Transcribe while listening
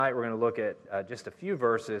Tonight we're going to look at just a few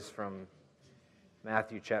verses from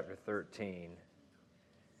Matthew chapter 13.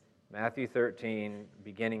 Matthew 13,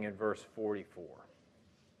 beginning in verse 44.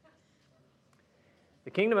 The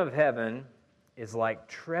kingdom of heaven is like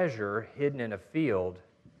treasure hidden in a field,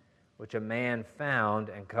 which a man found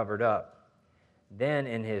and covered up. Then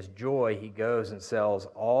in his joy he goes and sells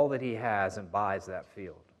all that he has and buys that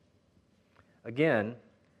field. Again,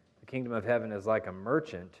 the kingdom of heaven is like a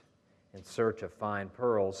merchant in search of fine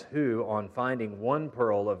pearls, who, on finding one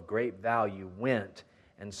pearl of great value, went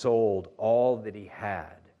and sold all that he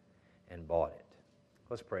had and bought it.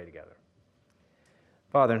 Let's pray together.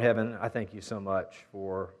 Father in heaven, I thank you so much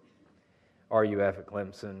for RUF at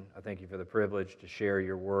Clemson. I thank you for the privilege to share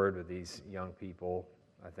your word with these young people.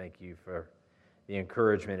 I thank you for the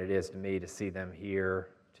encouragement it is to me to see them here,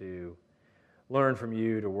 to learn from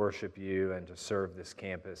you, to worship you, and to serve this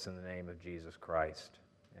campus in the name of Jesus Christ.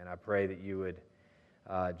 And I pray that you would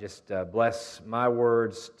just bless my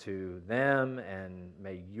words to them, and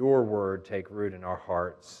may your word take root in our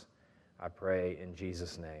hearts. I pray in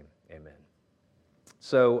Jesus' name, amen.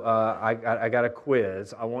 So I got a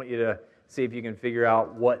quiz. I want you to see if you can figure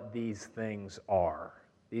out what these things are.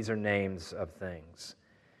 These are names of things.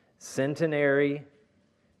 Centenary,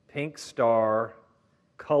 Pink Star,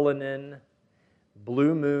 Cullinan,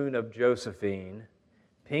 Blue Moon of Josephine,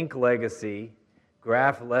 Pink Legacy,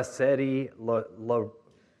 Graf Lessetti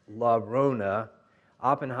La Rona,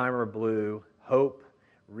 Oppenheimer Blue, Hope,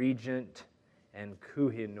 Regent, and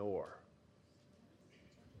Kohinoor.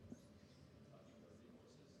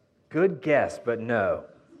 Good guess, but no.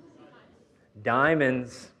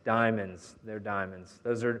 Diamonds, they're diamonds.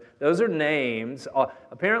 Those are names.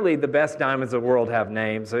 Apparently the best diamonds in the world have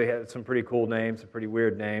names. They have some pretty cool names, some pretty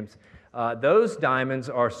weird names. Those diamonds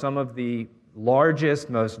are some of the largest,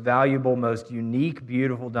 most valuable, most unique,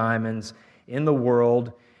 beautiful diamonds in the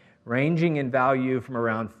world, ranging in value from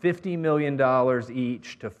around $50 million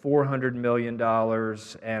each to $400 million.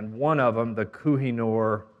 And one of them, the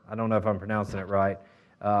Kohinoor, I don't know if I'm pronouncing it right,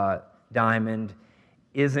 diamond,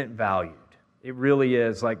 isn't valued. It really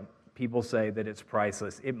is, like people say, that it's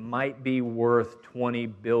priceless. It might be worth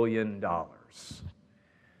 $20 billion.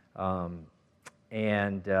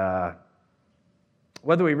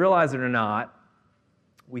 Whether we realize it or not,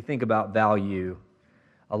 we think about value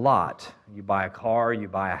a lot. You buy a car, you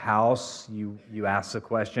buy a house, you ask the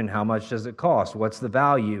question, how much does it cost? What's the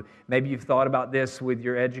value? Maybe you've thought about this with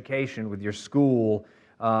your education, with your school.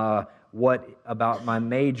 What about my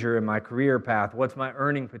major and my career path? What's my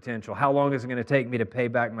earning potential? How long is it going to take me to pay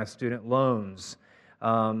back my student loans?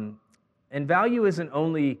 And value isn't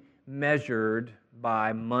only measured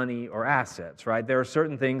by money or assets, right? There are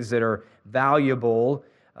certain things that are valuable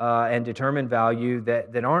and determine value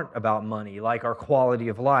that aren't about money, like our quality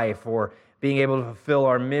of life or being able to fulfill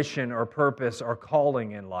our mission or purpose or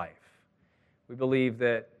calling in life. We believe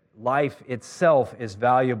that life itself is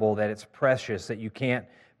valuable, that it's precious, that you can't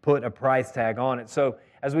put a price tag on it. So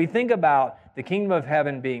as we think about the kingdom of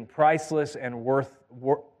heaven being priceless and worth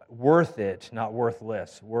it, not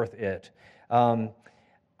worthless, worth it, I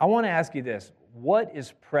want to ask you this. What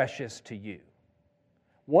is precious to you?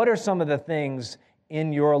 What are some of the things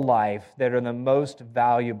in your life that are the most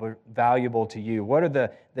valuable to you? What are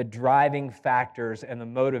the driving factors and the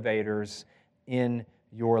motivators in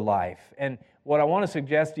your life? And what I want to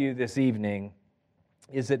suggest to you this evening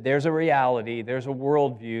is that there's a reality, there's a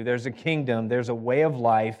worldview, there's a kingdom, there's a way of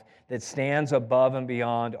life that stands above and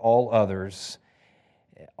beyond all others.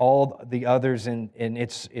 All the others, and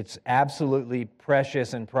it's absolutely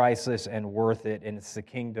precious and priceless and worth it, and it's the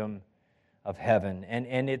kingdom of heaven.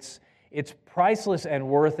 And it's priceless and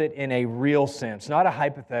worth it in a real sense, not a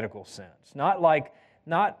hypothetical sense,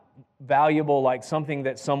 not valuable like something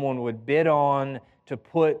that someone would bid on to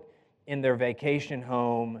put in their vacation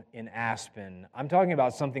home in Aspen. I'm talking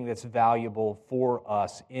about something that's valuable for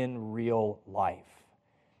us in real life.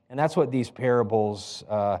 And that's what these parables,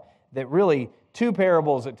 two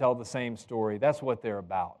parables that tell the same story, that's what they're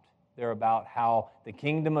about. They're about how the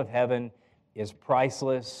kingdom of heaven is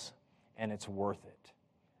priceless and it's worth it.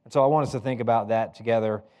 And so I want us to think about that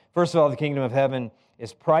together. First of all, the kingdom of heaven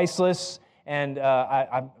is priceless, and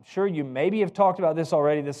I'm sure you maybe have talked about this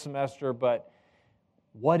already this semester, but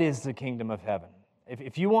what is the kingdom of heaven?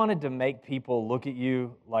 If you wanted to make people look at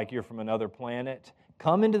you like you're from another planet,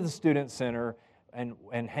 come into the student center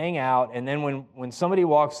and hang out, and then when somebody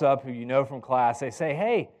walks up who you know from class, they say,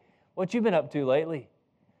 "Hey, what you been up to lately?"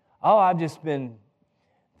 "Oh, I've just been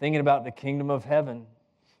thinking about the kingdom of heaven."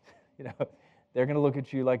 They're going to look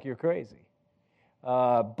at you like you're crazy.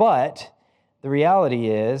 But the reality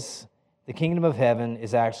is the kingdom of heaven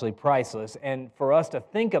is actually priceless. And for us to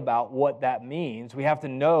think about what that means, we have to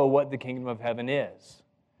know what the kingdom of heaven is.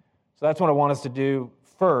 So that's what I want us to do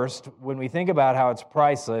first. When we think about how it's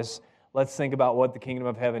priceless, let's think about what the kingdom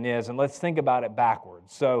of heaven is, and let's think about it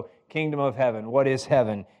backwards. So, kingdom of heaven, what is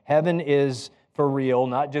heaven? Heaven is for real,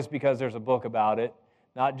 not just because there's a book about it,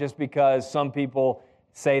 not just because some people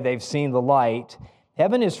say they've seen the light.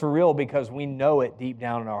 Heaven is for real because we know it deep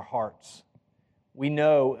down in our hearts. We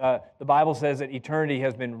know, the Bible says that eternity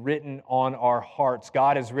has been written on our hearts.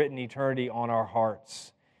 God has written eternity on our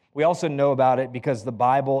hearts. We also know about it because the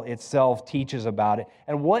Bible itself teaches about it.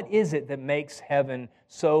 And what is it that makes heaven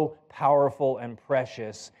so powerful and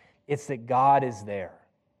precious? It's that God is there.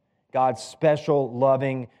 God's special,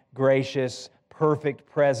 loving, gracious, perfect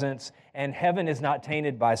presence. And heaven is not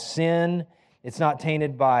tainted by sin. It's not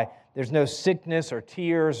tainted by, there's no sickness or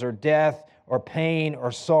tears or death or pain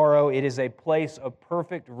or sorrow. It is a place of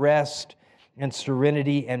perfect rest and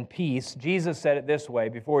serenity and peace. Jesus said it this way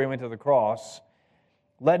before He went to the cross: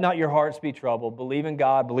 "Let not your hearts be troubled. Believe in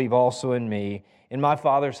God, believe also in me. In my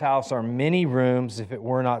Father's house are many rooms. If it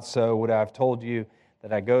were not so, would I have told you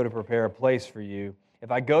that I go to prepare a place for you?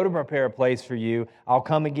 If I go to prepare a place for you, I'll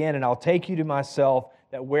come again and I'll take you to myself,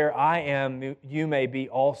 that where I am, you may be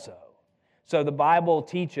also." So the Bible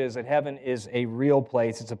teaches that heaven is a real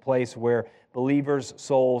place. It's a place where believers'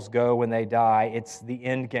 souls go when they die. It's the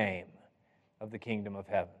end game of the kingdom of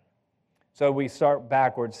heaven. So we start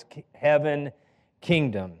backwards. Heaven,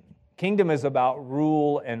 kingdom. Kingdom is about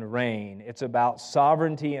rule and reign. It's about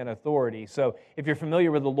sovereignty and authority. So if you're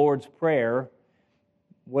familiar with the Lord's Prayer,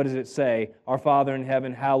 what does it say? Our Father in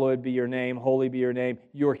heaven, hallowed be your name, holy be your name.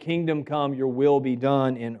 Your kingdom come, your will be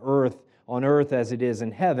done on earth as it is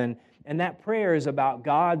in heaven. And that prayer is about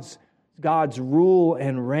God's rule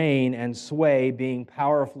and reign and sway being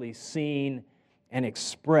powerfully seen and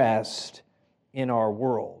expressed in our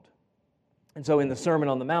world. And so in the Sermon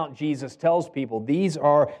on the Mount, Jesus tells people these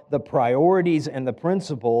are the priorities and the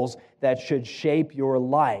principles that should shape your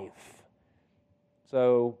life.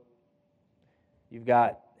 So you've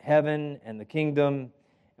got heaven and the kingdom.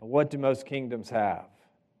 And what do most kingdoms have?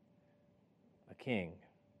 A king,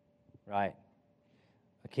 right?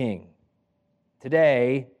 A king.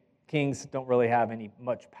 Today, kings don't really have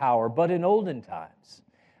much power, but in olden times,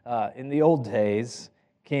 in the old days,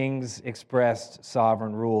 kings expressed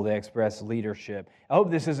sovereign rule. They expressed leadership. I hope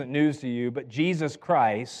this isn't news to you, but Jesus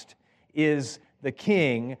Christ is the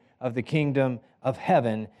King of the kingdom of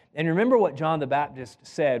heaven. And remember what John the Baptist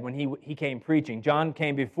said when he came preaching. John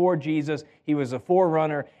came before Jesus. He was a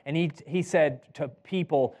forerunner, and he said to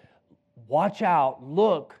people, watch out,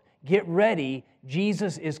 look, get ready,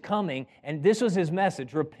 Jesus is coming. And this was his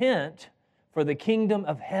message: repent, for the kingdom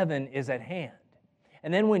of heaven is at hand.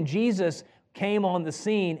 And then when Jesus came on the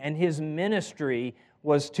scene and his ministry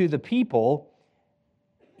was to the people,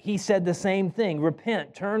 he said the same thing: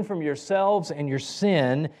 repent, turn from yourselves and your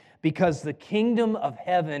sin, because the kingdom of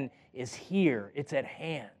heaven is here, it's at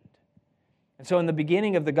hand. And so in the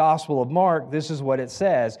beginning of the Gospel of Mark, this is what it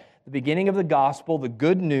says. The beginning of the Gospel, the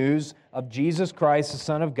good news of Jesus Christ, the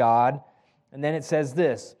Son of God. And then it says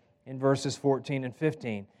this in verses 14 and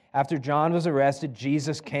 15. After John was arrested,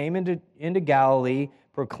 Jesus came into Galilee,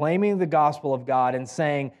 proclaiming the gospel of God and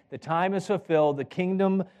saying, the time is fulfilled, the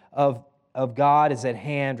kingdom of God is at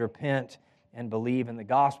hand, repent and believe in the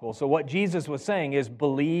gospel. So what Jesus was saying is,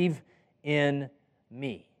 believe in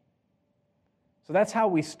me. So that's how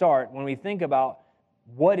we start when we think about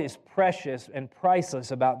what is precious and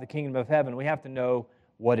priceless about the kingdom of heaven. We have to know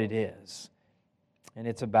what it is. And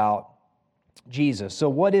it's about Jesus. So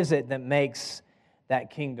what is it that makes that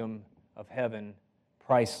kingdom of heaven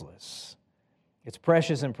priceless? It's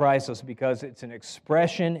precious and priceless because it's an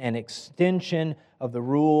expression and extension of the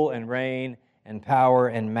rule and reign and power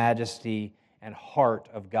and majesty and heart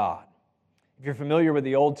of God. If you're familiar with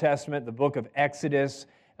the Old Testament, the book of Exodus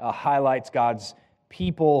highlights God's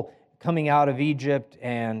people coming out of Egypt,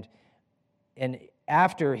 and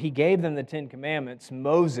after he gave them the Ten Commandments,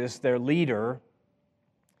 Moses, their leader,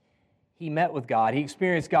 he met with God. He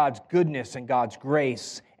experienced God's goodness and God's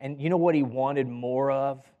grace. And you know what he wanted more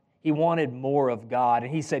of? He wanted more of God.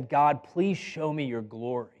 And he said, God, please show me your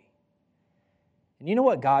glory. And you know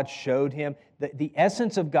what God showed him? The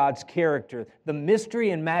essence of God's character, the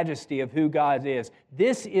mystery and majesty of who God is.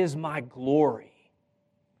 This is my glory.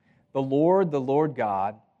 The Lord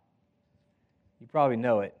God, you probably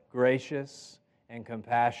know it, gracious and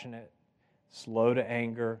compassionate, slow to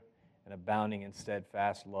anger, and abounding in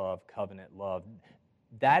steadfast love, covenant love.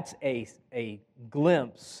 That's a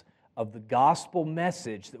glimpse of the gospel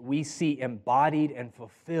message that we see embodied and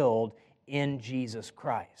fulfilled in Jesus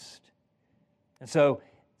Christ. And so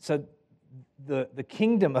the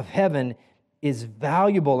kingdom of heaven is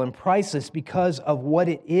valuable and priceless because of what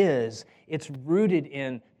it is. It's rooted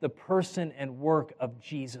in the person and work of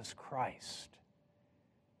Jesus Christ.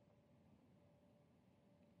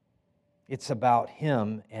 It's about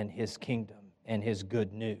Him and His kingdom and His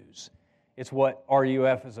good news. It's what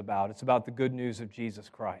RUF is about. It's about the good news of Jesus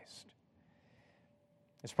Christ.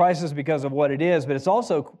 It's priceless because of what it is, but it's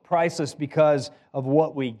also priceless because of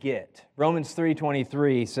what we get. Romans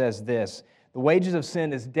 3:23 says this, "The wages of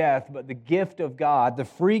sin is death, but the gift of God, the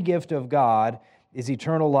free gift of God, is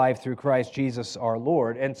eternal life through Christ Jesus our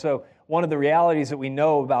Lord." And so one of the realities that we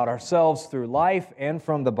know about ourselves through life and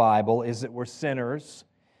from the Bible is that we're sinners,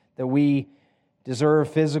 that we deserve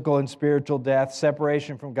physical and spiritual death,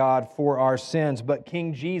 separation from God for our sins. But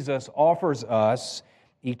King Jesus offers us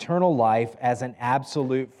eternal life as an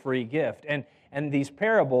absolute free gift. And these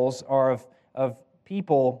parables are of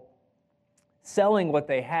people selling what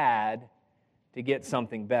they had to get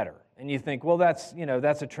something better. And you think, well, that's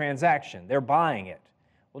a transaction. They're buying it.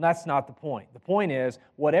 Well, that's not the point. The point is,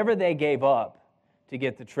 whatever they gave up to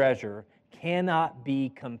get the treasure cannot be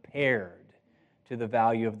compared to the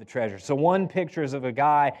value of the treasure. So one picture is of a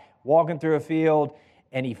guy walking through a field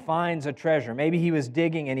and he finds a treasure. Maybe he was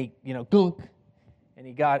digging and he, gunk, and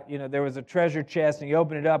he got, there was a treasure chest and he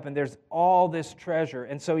opened it up and there's all this treasure.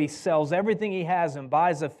 And so he sells everything he has and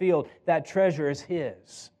buys a field. That treasure is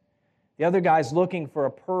his. The other guy's looking for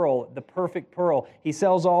a pearl, the perfect pearl. He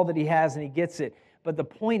sells all that he has and he gets it. But the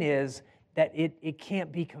point is that it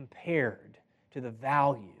can't be compared to the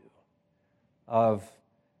value of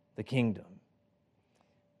the kingdom.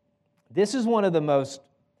 This is one of the most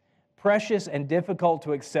precious and difficult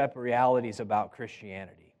to accept realities about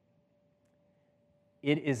Christianity.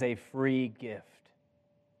 It is a free gift.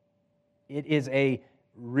 It is a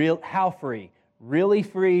how free? Really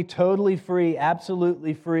free, totally free,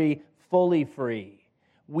 absolutely free, fully free.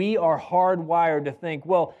 We are hardwired to think,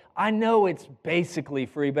 well, I know it's basically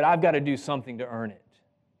free, but I've got to do something to earn it.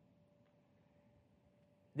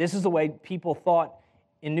 This is the way people thought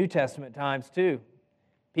in New Testament times too.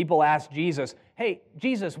 People asked Jesus, hey,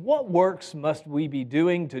 Jesus, what works must we be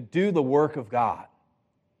doing to do the work of God?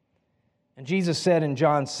 And Jesus said in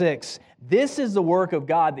John 6, this is the work of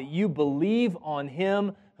God, that you believe on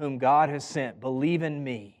Him whom God has sent. Believe in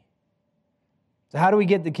me. So how do we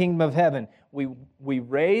get the kingdom of heaven? We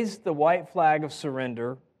raise the white flag of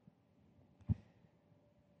surrender,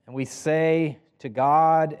 and we say to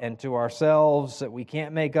God and to ourselves that we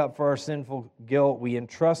can't make up for our sinful guilt. We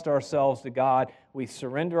entrust ourselves to God. We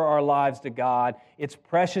surrender our lives to God. It's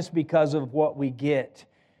precious because of what we get.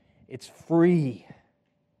 It's free.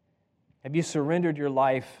 Have you surrendered your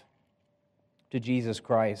life to Jesus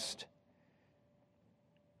Christ?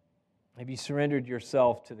 Have you surrendered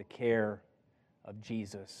yourself to the care of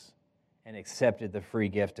Jesus and accepted the free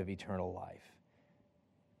gift of eternal life?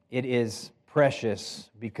 It is precious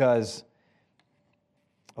because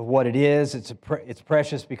of what it is. It's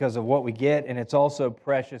precious because of what we get, and it's also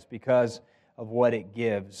precious because of what it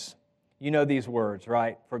gives. You know these words,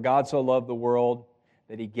 right? For God so loved the world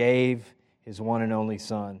that He gave His one and only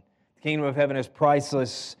Son. The kingdom of heaven is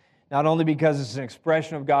priceless, not only because it's an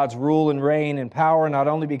expression of God's rule and reign and power, not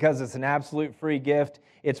only because it's an absolute free gift,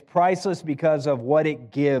 it's priceless because of what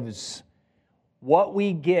it gives. What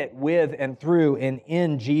we get with and through and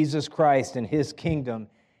in Jesus Christ and His kingdom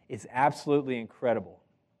is absolutely incredible.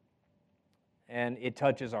 And it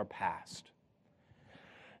touches our past.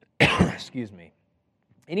 Excuse me.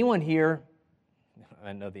 Anyone here,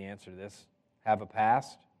 I know the answer to this, have a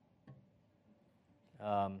past?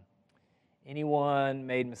 Anyone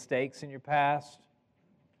made mistakes in your past?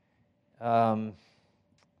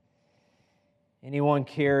 Anyone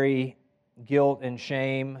carry guilt and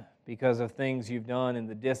shame because of things you've done in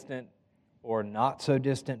the distant or not so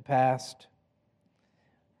distant past?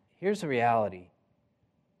 Here's the reality.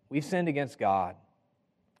 We've sinned against God.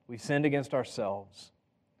 We've sinned against ourselves.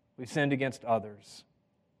 We've sinned against others.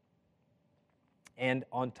 And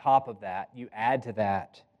on top of that, you add to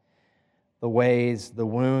that the ways, the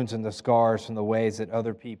wounds and the scars from the ways that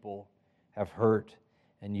other people have hurt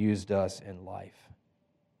and used us in life.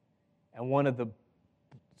 And one of the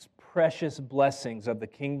precious blessings of the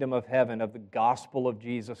kingdom of heaven, of the gospel of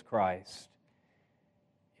Jesus Christ,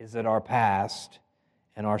 is that our past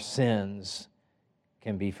and our sins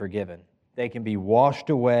can be forgiven. They can be washed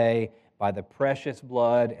away by the precious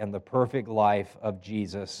blood and the perfect life of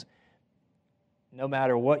Jesus, no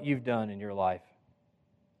matter what you've done in your life.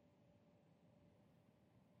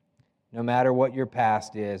 No matter what your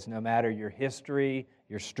past is, no matter your history,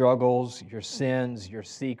 your struggles, your sins, your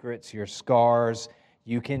secrets, your scars,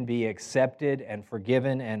 you can be accepted and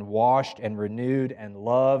forgiven and washed and renewed and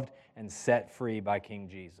loved and set free by King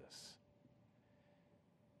Jesus.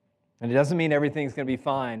 And it doesn't mean everything's going to be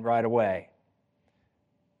fine right away.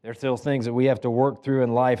 There's still things that we have to work through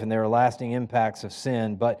in life, and there are lasting impacts of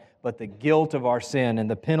sin, but the guilt of our sin and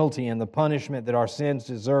the penalty and the punishment that our sins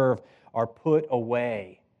deserve are put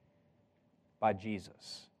away by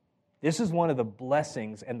Jesus. This is one of the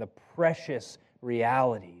blessings and the precious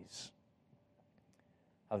realities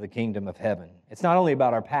of the kingdom of heaven. It's not only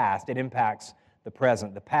about our past, it impacts the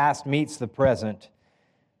present. The past meets the present.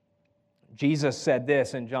 Jesus said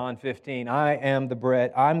this in John 15, I am the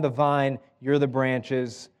bread, I'm the vine, you're the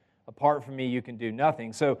branches. Apart from me, you can do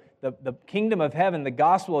nothing. So the kingdom of heaven, the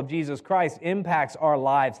gospel of Jesus Christ, impacts our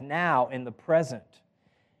lives now in the present.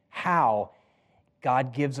 How?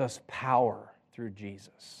 God gives us power through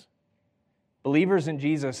Jesus. Believers in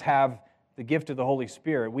Jesus have the gift of the Holy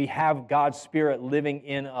Spirit. We have God's Spirit living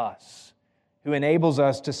in us, who enables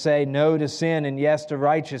us to say no to sin and yes to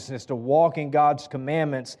righteousness, to walk in God's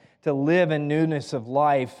commandments, to live in newness of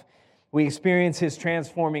life. We experience His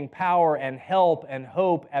transforming power and help and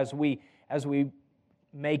hope as we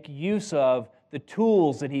make use of the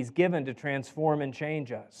tools that He's given to transform and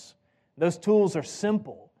change us. Those tools are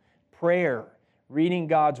simple: prayer, reading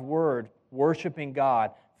God's Word, worshiping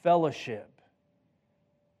God, fellowship.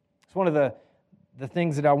 It's one of the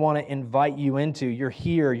things that I want to invite you into. You're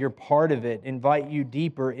here, you're part of it. Invite you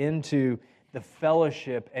deeper into the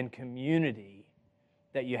fellowship and community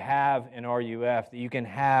that you have in RUF, that you can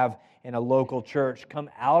have in a local church. Come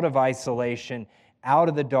out of isolation, out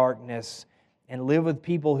of the darkness, and live with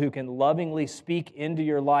people who can lovingly speak into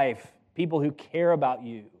your life, people who care about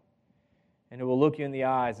you, and who will look you in the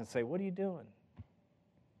eyes and say, what are you doing?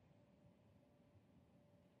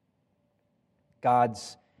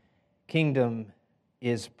 God's kingdom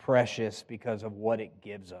is precious because of what it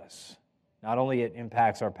gives us. Not only it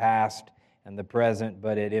impacts our past and the present,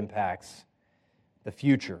 but it impacts the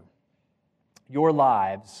future. Your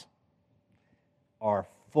lives are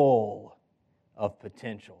full of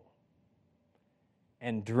potential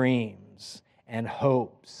and dreams and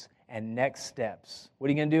hopes and next steps. What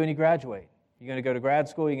are you going to do when you graduate? You're going to go to grad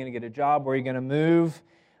school? You're going to get a job? Where are you going to move?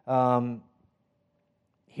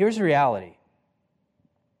 Here's the reality.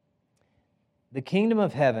 The kingdom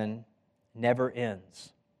of heaven never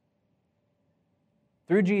ends.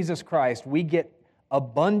 Through Jesus Christ, we get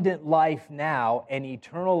abundant life now and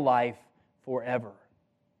eternal life forever.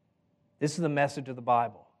 This is the message of the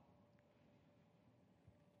Bible.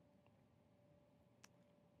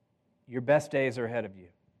 Your best days are ahead of you.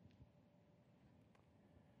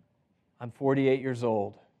 I'm 48 years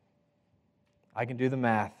old. I can do the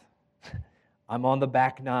math. I'm on the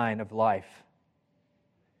back nine of life.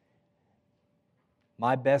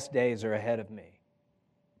 My best days are ahead of me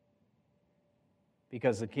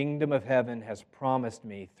because the kingdom of heaven has promised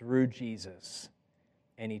me through Jesus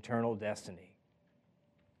an eternal destiny.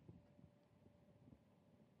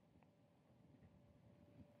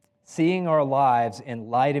 Seeing our lives in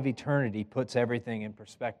light of eternity puts everything in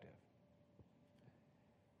perspective.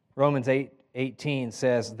 Romans 8:18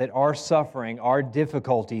 says that our suffering, our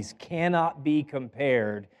difficulties cannot be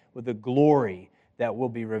compared with the glory that will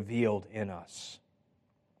be revealed in us.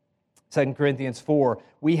 2 Corinthians 4,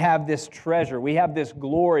 we have this treasure, we have this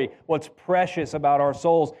glory. What's precious about our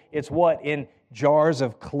souls, it's what? In jars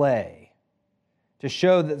of clay. To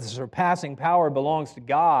show that the surpassing power belongs to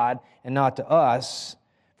God and not to us.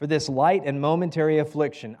 For this light and momentary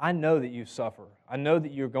affliction, I know that you suffer. I know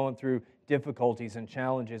that you're going through difficulties and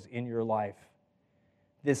challenges in your life.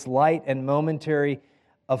 This light and momentary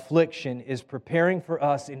affliction is preparing for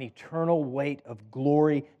us an eternal weight of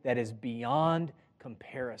glory that is beyond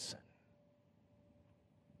comparison.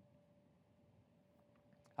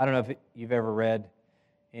 I don't know if you've ever read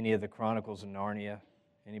any of the Chronicles of Narnia.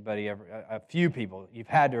 Anybody ever? A few people. You've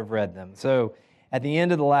had to have read them. So at the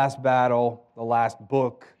end of the last battle, the last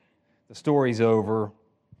book, the story's over.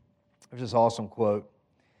 There's this awesome quote.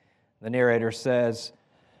 The narrator says,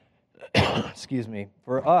 excuse me,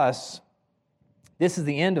 for us, this is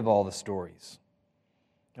the end of all the stories.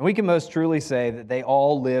 And we can most truly say that they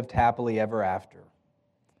all lived happily ever after.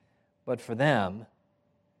 But for them,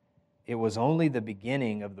 it was only the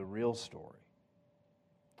beginning of the real story.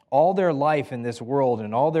 All their life in this world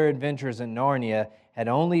and all their adventures in Narnia had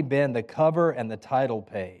only been the cover and the title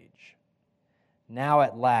page. Now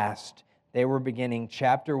at last, they were beginning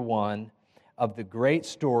chapter 1 of the great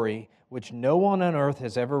story which no one on earth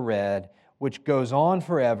has ever read, which goes on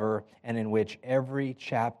forever, and in which every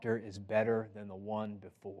chapter is better than the one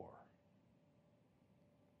before.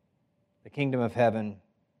 The kingdom of heaven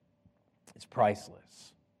It's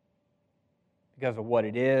priceless because of what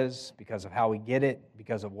it is, because of how we get it,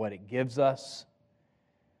 because of what it gives us.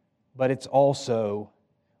 But it's also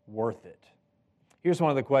worth it. Here's one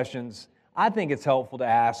of the questions I think it's helpful to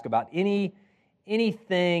ask about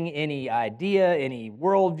anything, any idea, any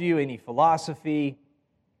worldview, any philosophy.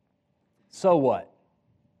 So what?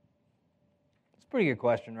 It's a pretty good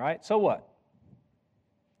question, right? So what?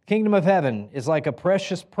 Kingdom of heaven is like a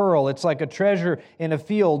precious pearl. It's like a treasure in a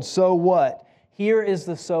field. So what? Here is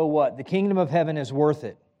the so what. The kingdom of heaven is worth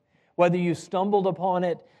it. Whether you stumbled upon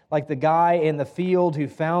it like the guy in the field who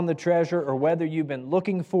found the treasure, or whether you've been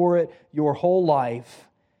looking for it your whole life,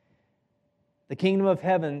 the kingdom of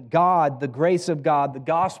heaven, God, the grace of God, the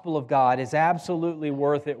gospel of God is absolutely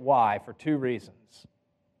worth it. Why? For two reasons.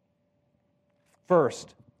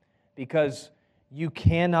 First, because you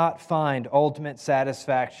cannot find ultimate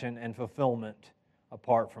satisfaction and fulfillment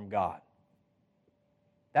apart from God.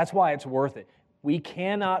 That's why it's worth it. We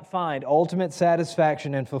cannot find ultimate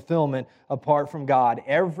satisfaction and fulfillment apart from God.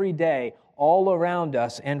 Every day, all around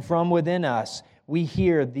us and from within us, we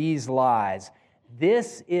hear these lies.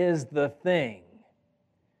 This is the thing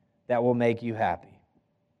that will make you happy.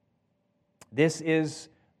 This is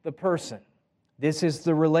the person. This is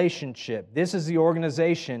the relationship. This is the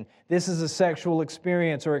organization. This is a sexual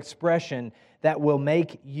experience or expression that will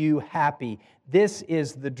make you happy. This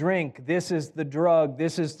is the drink. This is the drug.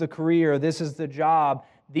 This is the career. This is the job.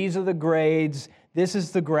 These are the grades. This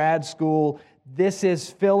is the grad school. This is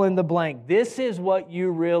fill in the blank. This is what you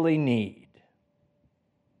really need.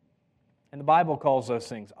 And the Bible calls those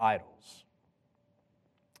things idols.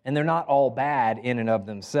 And they're not all bad in and of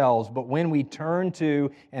themselves, but when we turn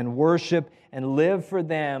to and worship and live for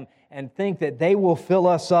them and think that they will fill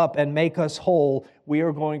us up and make us whole, we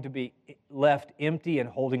are going to be left empty and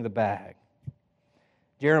holding the bag.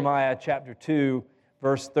 Jeremiah chapter 2,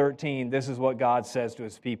 verse 13, this is what God says to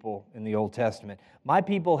His people in the Old Testament. My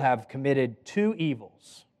people have committed two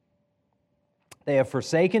evils. They have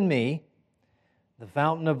forsaken me, the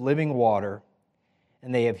fountain of living water,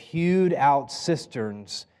 and they have hewed out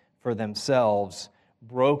cisterns for themselves,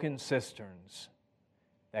 broken cisterns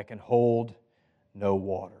that can hold no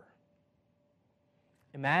water.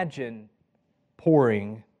 Imagine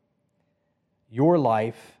pouring your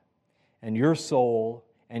life and your soul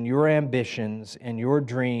and your ambitions and your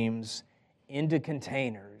dreams into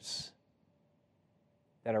containers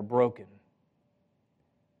that are broken,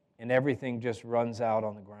 and everything just runs out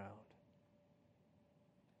on the ground.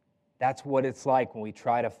 That's what it's like when we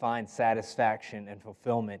try to find satisfaction and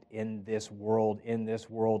fulfillment in this world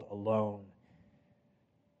alone.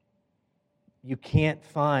 You can't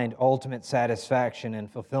find ultimate satisfaction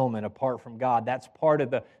and fulfillment apart from God. That's part of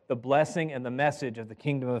the blessing and the message of the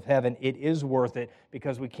kingdom of heaven. It is worth it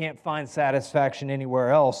because we can't find satisfaction anywhere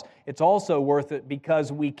else. It's also worth it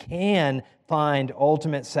because we can find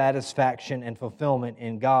ultimate satisfaction and fulfillment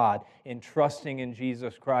in God, in trusting in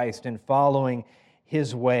Jesus Christ and following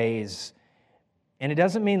His ways. And it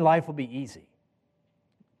doesn't mean life will be easy.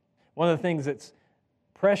 One of the things that's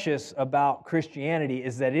precious about Christianity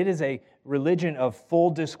is that it is a religion of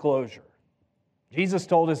full disclosure. Jesus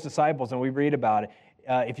told His disciples, and we read about it,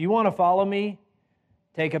 if you want to follow me,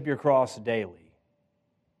 take up your cross daily.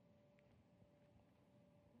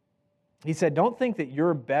 He said, don't think that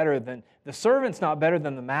you're better than, the servant's not better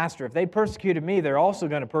than the master. If they persecuted me, they're also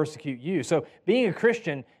going to persecute you. So being a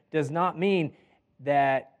Christian does not mean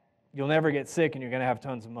that you'll never get sick and you're going to have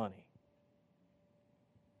tons of money.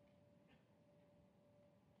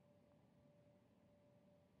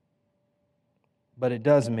 But it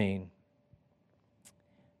does mean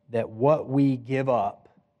that what we give up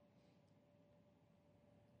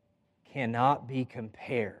cannot be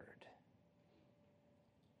compared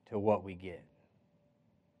to what we get.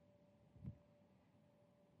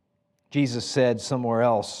 Jesus said somewhere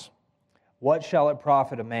else, "What shall it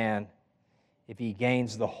profit a man if he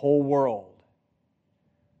gains the whole world,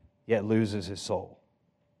 yet loses his soul?"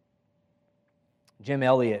 Jim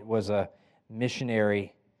Elliot was a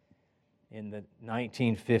missionary in the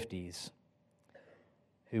 1950s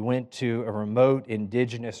who went to a remote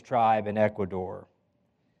indigenous tribe in Ecuador,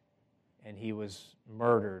 and he was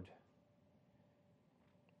murdered.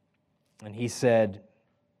 And he said,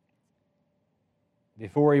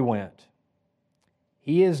 before he went,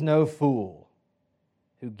 "He is no fool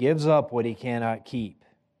who gives up what he cannot keep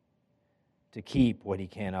to keep what he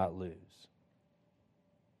cannot lose."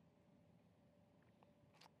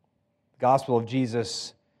 The gospel of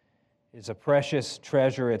Jesus is a precious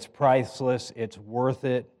treasure. It's priceless. It's worth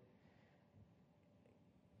it.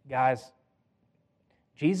 Guys,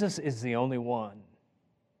 Jesus is the only one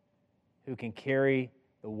who can carry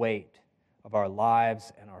the weight of our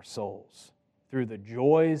lives and our souls, through the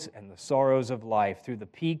joys and the sorrows of life, through the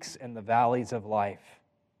peaks and the valleys of life.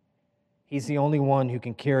 He's the only one who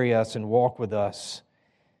can carry us and walk with us.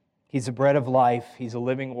 He's the bread of life. He's the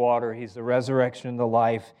living water. He's the resurrection and the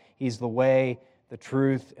life. He's the way, the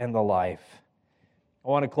truth, and the life. I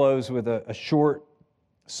want to close with a short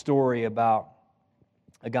story about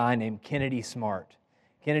a guy named Kennedy Smart.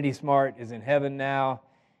 Kennedy Smart is in heaven now.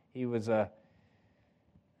 He was an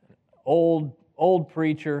old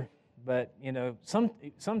preacher, but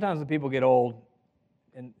sometimes when people get old,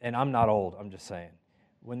 and I'm not old, I'm just saying,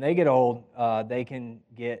 when they get old, they can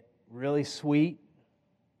get really sweet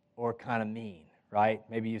or kind of mean, right?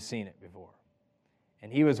 Maybe you've seen it before.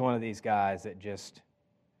 And he was one of these guys that just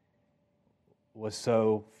was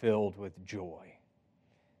so filled with joy.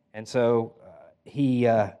 And so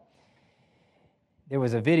there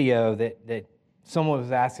was a video that someone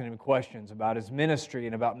was asking him questions about his ministry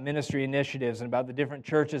and about ministry initiatives and about the different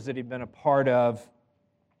churches that he'd been a part of.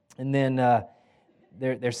 And then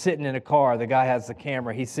they're sitting in a car. The guy has the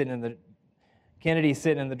camera. Kennedy's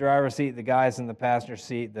sitting in the driver's seat. The guy's in the passenger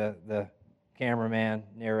seat, the cameraman,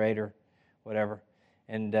 narrator, whatever.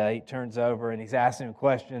 And he turns over and he's asking him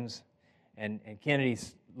questions. And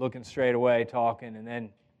Kennedy's looking straight away, talking. And then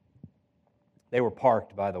they were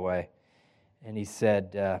parked, by the way. And he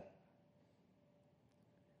said,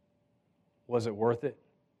 was it worth it?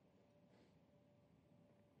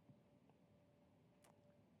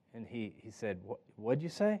 And he said, what'd you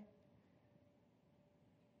say?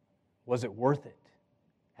 Was it worth it?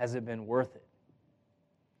 Has it been worth it?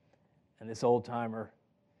 And this old-timer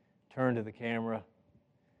turned to the camera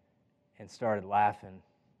and started laughing.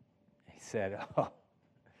 He said, oh,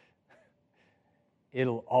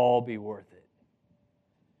 it'll all be worth it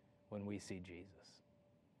when we see Jesus.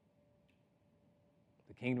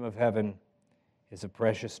 The kingdom of heaven is a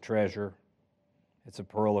precious treasure. It's a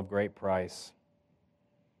pearl of great price.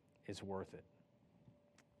 It's worth it.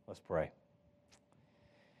 Let's pray.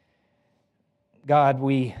 God,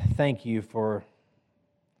 we thank you for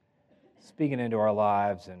speaking into our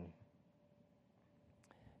lives and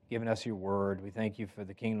giving us your word. We thank you for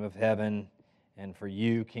the kingdom of heaven and for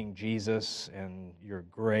you, King Jesus, and your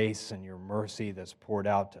grace and your mercy that's poured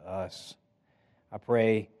out to us. I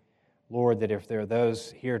pray, Lord, that if there are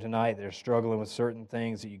those here tonight that are struggling with certain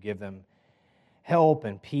things, that you give them help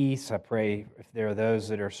and peace. I pray if there are those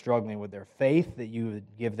that are struggling with their faith, that you would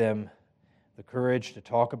give them the courage to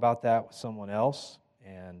talk about that with someone else,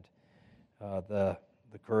 and the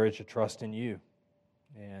courage to trust in you.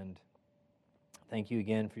 And thank you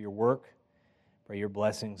again for your work. Pray your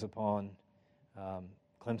blessings upon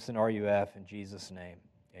Clemson RUF in Jesus' name.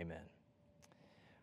 Amen.